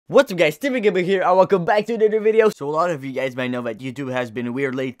What's up guys, Timmygammer here and welcome back to another video. So a lot of you guys might know that YouTube has been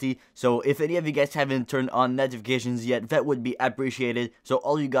weird lately, so if any of you guys haven't turned on notifications yet, that would be appreciated. So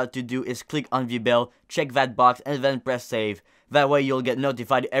all you got to do is click on the bell, check that box and then press save. That way you'll get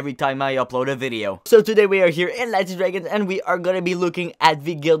notified every time I upload a video. So today we are here in Knights & Dragons and we are gonna be looking at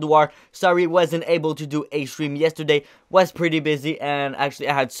the Guild War. Sorry, wasn't able to do a stream yesterday, was pretty busy and actually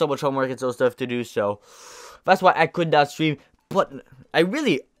I had so much homework and so stuff to do, so that's why I could not stream. But I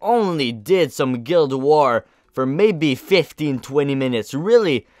really only did some Guild War for maybe 15-20 minutes,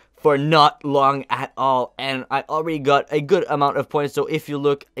 really for not long at all, and I already got a good amount of points. So if you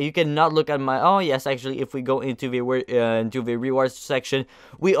look, you cannot look at my, oh yes, actually if we go into the rewards section,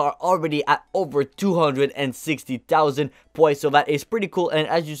 we are already at over 260,000 points, so that is pretty cool. And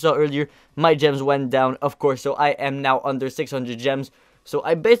as you saw earlier, my gems went down, of course, so I am now under 600 gems. So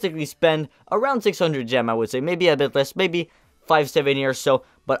I basically spend around 600 gem, I would say, maybe a bit less, maybe 570 or so,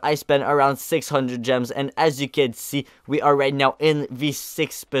 but I spent around 600 gems, and as you can see, we are right now in the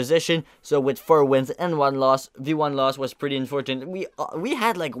 6th position, so with 4 wins and 1 loss. The 1 loss was pretty unfortunate. We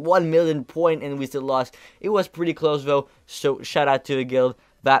had like 1 million point and we still lost. It was pretty close though, so shout out to the guild.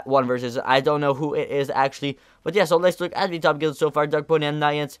 That one versus, I don't know who it is actually, but yeah, so let's look at the top guilds so far. Dark Pony and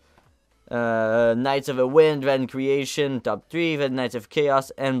Naians, Knights of the Wind, then Creation, top 3, then Knights of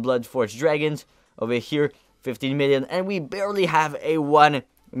Chaos and Bloodforged Dragons. Over here, 15 million, and we barely have a 1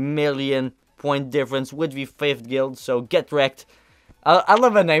 million point difference with the 5th guild, so get wrecked. I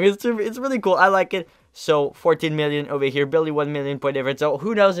love that name, it's really cool, I like it. So 14 million over here, barely 1 million point difference, so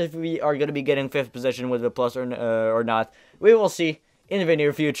who knows if we are going to be getting 5th position with the plus or not. We will see in the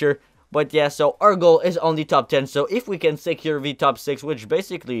near future, but yeah, so our goal is only top 10, so if we can secure the top 6, which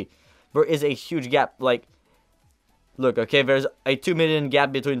basically there is a huge gap, like, look, okay, there's a 2 million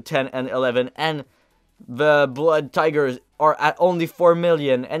gap between 10 and 11, and the Blood Tigers are at only 4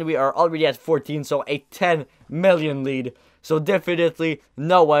 million, and we are already at 14, so a 10 million lead. So definitely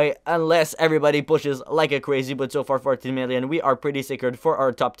no way, unless everybody pushes like a crazy, but so far 14 million, we are pretty secured for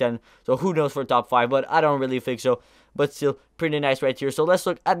our top 10. So who knows for top 5, but I don't really think so. But still, pretty nice right here. So let's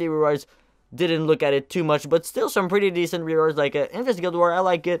look at the rewards. Didn't look at it too much, but still some pretty decent rewards, like in this Guild War, I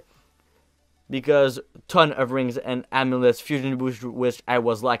like it. Because ton of rings and amulets, fusion boost, which I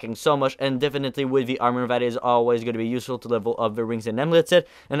was lacking so much, and definitely with the armor, that is always going to be useful to level up the rings and amulets set.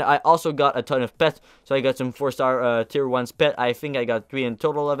 And I also got a ton of pets, so I got some 4-star tier 1s pet. I think I got 3 in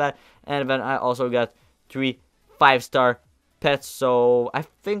total of that, and then I also got 3 5-star pets. So I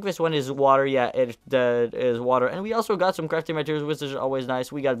think this one is water. Yeah, it is water. And we also got some crafting materials, which is always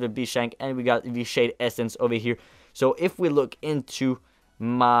nice. We got the bee shank and we got the shade essence over here. So if we look into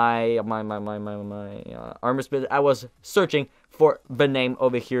my armor split, I was searching for the name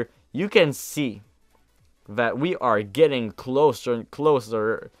over here. You can see that we are getting closer and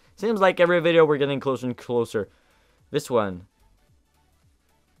closer. Seems like every video we're getting closer and closer. This one,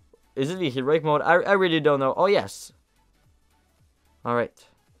 is it the heroic mode? I really don't know. Oh yes. All right,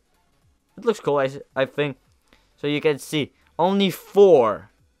 it looks cool. I think so. You can see only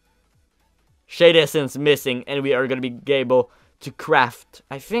 4 shade essence missing, and we are gonna be able to craft.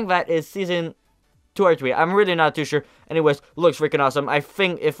 I think that is season 2 or 3. I'm really not too sure. Anyways, looks freaking awesome. I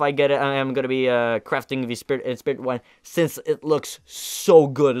think if I get it, I am gonna be crafting the spirit and spirit one, since it looks so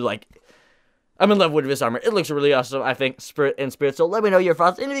good. Like, I'm in love with this armor. It looks really awesome. I think spirit and spirit. So let me know your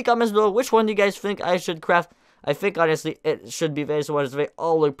thoughts in the comments below. Which one do you guys think I should craft? I think honestly it should be these ones. They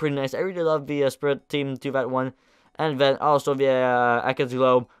all look pretty nice. I really love the spirit team to that one, and then also the Akat's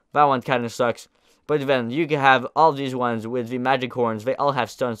Globe. That one kind of sucks. But then you can have all these ones with the magic horns. They all have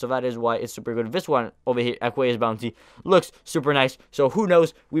stuns, so that is why it's super good. This one over here, Aqua's Bounty, looks super nice. So who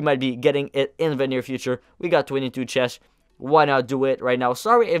knows, we might be getting it in the near future. We got 22 chests. Why not do it right now?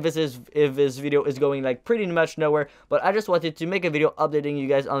 Sorry if this video is going like pretty much nowhere, but I just wanted to make a video updating you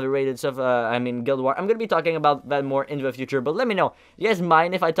guys on the rated stuff. I mean Guild War. I'm gonna be talking about that more in the future, but let me know. You guys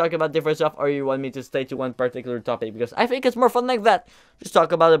mind if I talk about different stuff, or you want me to stay to one particular topic? Because I think it's more fun like that. Just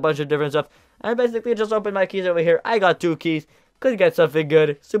talk about a bunch of different stuff. And basically just open my keys over here. I got 2 keys. Could get something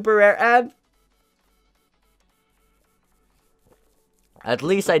good, super rare, and at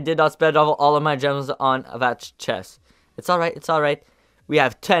least I did not spend all of my gems on that chest. It's alright, it's alright. We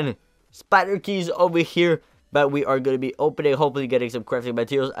have 10 spider keys over here, but we are going to be opening, hopefully getting some crafting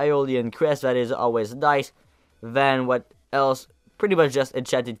materials. Aeolian crest, that is always nice. Then what else? Pretty much just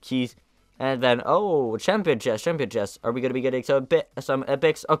enchanted keys. And then, oh, champion chest. Are we going to be getting some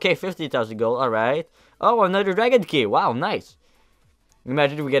epics? Okay, 50,000 gold, alright. Oh, another dragon key. Wow, nice.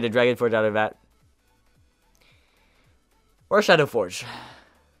 Imagine if we get a dragon forge out of that. Or Shadow Forge.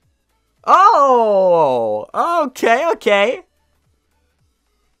 Oh, okay.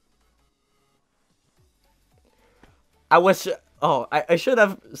 I should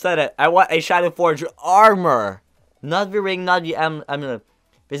have said it. I want a Shadow Forge armor. Not the ring, not the amulet.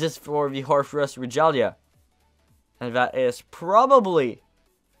 This is for the Horus Regalia. And that is probably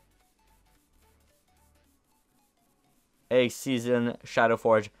a season Shadow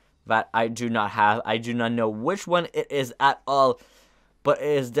Forge that I do not have. I do not know which one it is at all. But it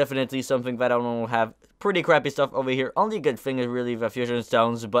is definitely something that I don't have. Pretty crappy stuff over here. Only good thing is really the fusion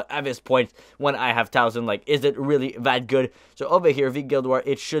stones. But at this point, when I have 1,000, like, is it really that good? So over here, the Guild War,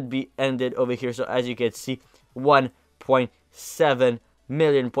 it should be ended over here. So as you can see, 1.7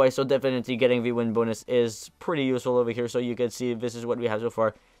 million points. So definitely getting the win bonus is pretty useful over here. So you can see this is what we have so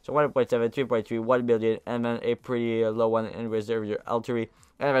far. So 1.7, 3.3, 1 billion, and then a pretty low one in reserve your Altery.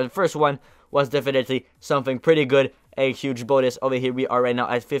 And then the first one was definitely something pretty good. A huge bonus. Over here we are right now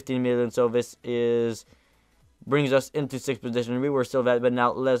at 15 million. So this brings us into 6th position. We were still that, but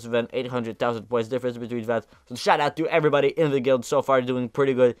now less than 800,000 points difference between that. So shout out to everybody in the guild so far, doing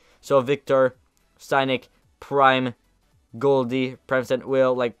pretty good. So Victor, Cynic, Prime, Goldie, Premsent,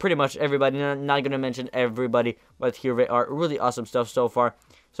 Will, like pretty much everybody. Not gonna mention everybody, but here they are. Really awesome stuff so far.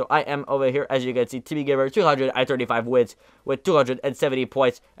 So I am over here, as you can see, Timmygammer, 235 wins with 270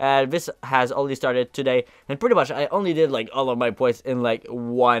 points. And this has only started today. And pretty much I only did like all of my points in like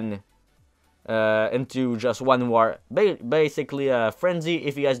into just one war. Basically a frenzy.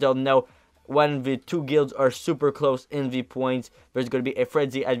 If you guys don't know, when the two guilds are super close in the points, there's going to be a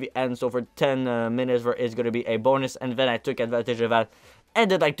frenzy at the end. So for 10 minutes there is going to be a bonus. And then I took advantage of that and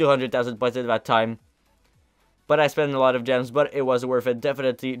did like 200,000 points at that time. But I spent a lot of gems, but it was worth it,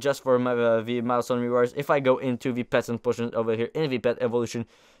 definitely, just for my, the milestone rewards. If I go into the pets and potions over here in the pet evolution,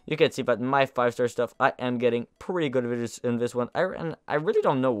 you can see that my 5-star stuff, I am getting pretty good in this one. And I really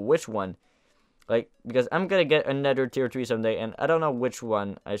don't know which one. Like, because I'm gonna get another tier 3 someday, and I don't know which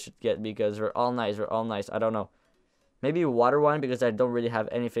one I should get, because they're all nice, I don't know. Maybe water one, because I don't really have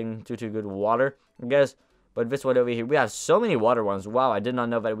anything too good water, I guess. But this one over here, we have so many water ones. Wow, I did not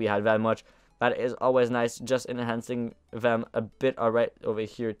know that we had that much. That is always nice, just enhancing them a bit. Alright, over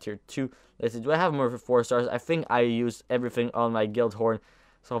here, tier 2. Let's see, do I have more for 4 stars? I think I used everything on my guild horn,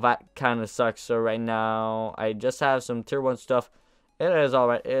 so that kind of sucks. So right now, I just have some tier 1 stuff. It is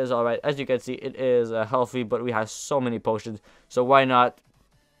alright, it is alright. As you can see, it is healthy, but we have so many potions. So why not?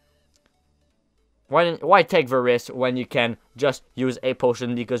 Why take the risk when you can just use a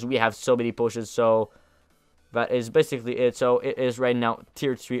potion, because we have so many potions. So that is basically it. So it is right now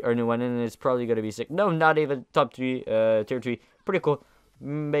tier 3 or new one, and it's probably gonna be sick. No, not even top 3, tier 3. Pretty cool.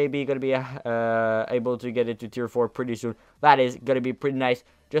 Maybe gonna be able to get it to tier 4 pretty soon. That is gonna be pretty nice.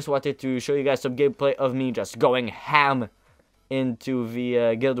 Just wanted to show you guys some gameplay of me just going ham into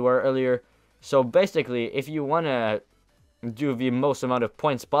the guild war earlier. So basically, if you wanna do the most amount of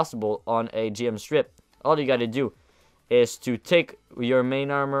points possible on a GM strip, all you gotta do is to take your main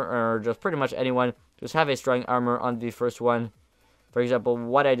armor, or just pretty much anyone. Just have a strong armor on the first one. For example,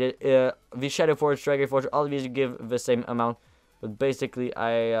 what I did, the Shadow Forge, Dragon Forge, all of these give the same amount. But basically,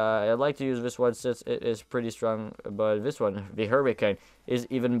 I like to use this one since it is pretty strong. But this one, the Hurricane, is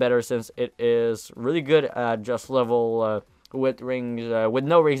even better since it is really good at just level with rings, with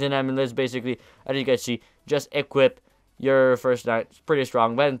no rings and amulets. Basically, as you can see, just equip your first knight. It's pretty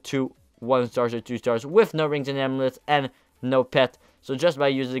strong. Then 2 1-stars or 2 stars with no rings and amulets and no pet. So just by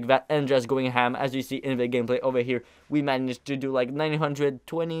using that and just going ham, as you see in the gameplay over here, we managed to do like 900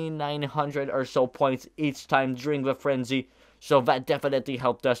 or so points each time during the frenzy. So that definitely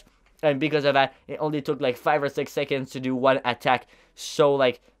helped us. And because of that, it only took like 5 or 6 seconds to do one attack. So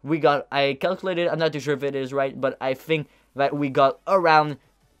like we got, I calculated, I'm not too sure if it is right, but I think that we got around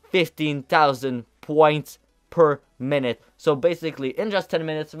 15,000 points per minute. So basically in just 10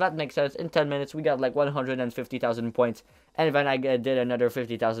 minutes, that makes sense. In 10 minutes we got like 150,000 points, and then I did another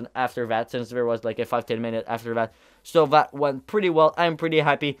 50,000 after that, since there was like a 5-10 minute after that. So that went pretty well. I'm pretty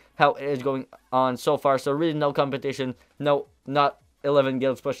happy how it is going on so far. So really no competition, no, not 11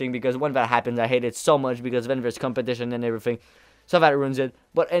 guilds pushing, because when that happens I hate it so much, because then there's competition and everything, so that ruins it.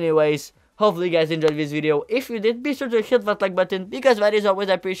 But anyways, hopefully you guys enjoyed this video. If you did, be sure to hit that like button, because that is always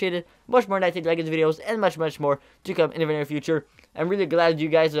appreciated. Much more Nighty Dragons videos and much more to come in the near future. I'm really glad you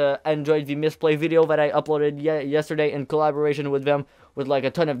guys enjoyed the misplay video that I uploaded yesterday in collaboration with them, with like a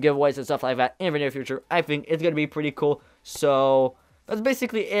ton of giveaways and stuff like that in the near future. I think it's gonna be pretty cool. So that's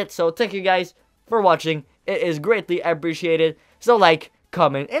basically it. So thank you guys for watching. It is greatly appreciated. So like,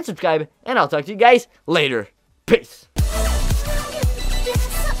 comment, and subscribe, and I'll talk to you guys later. Peace.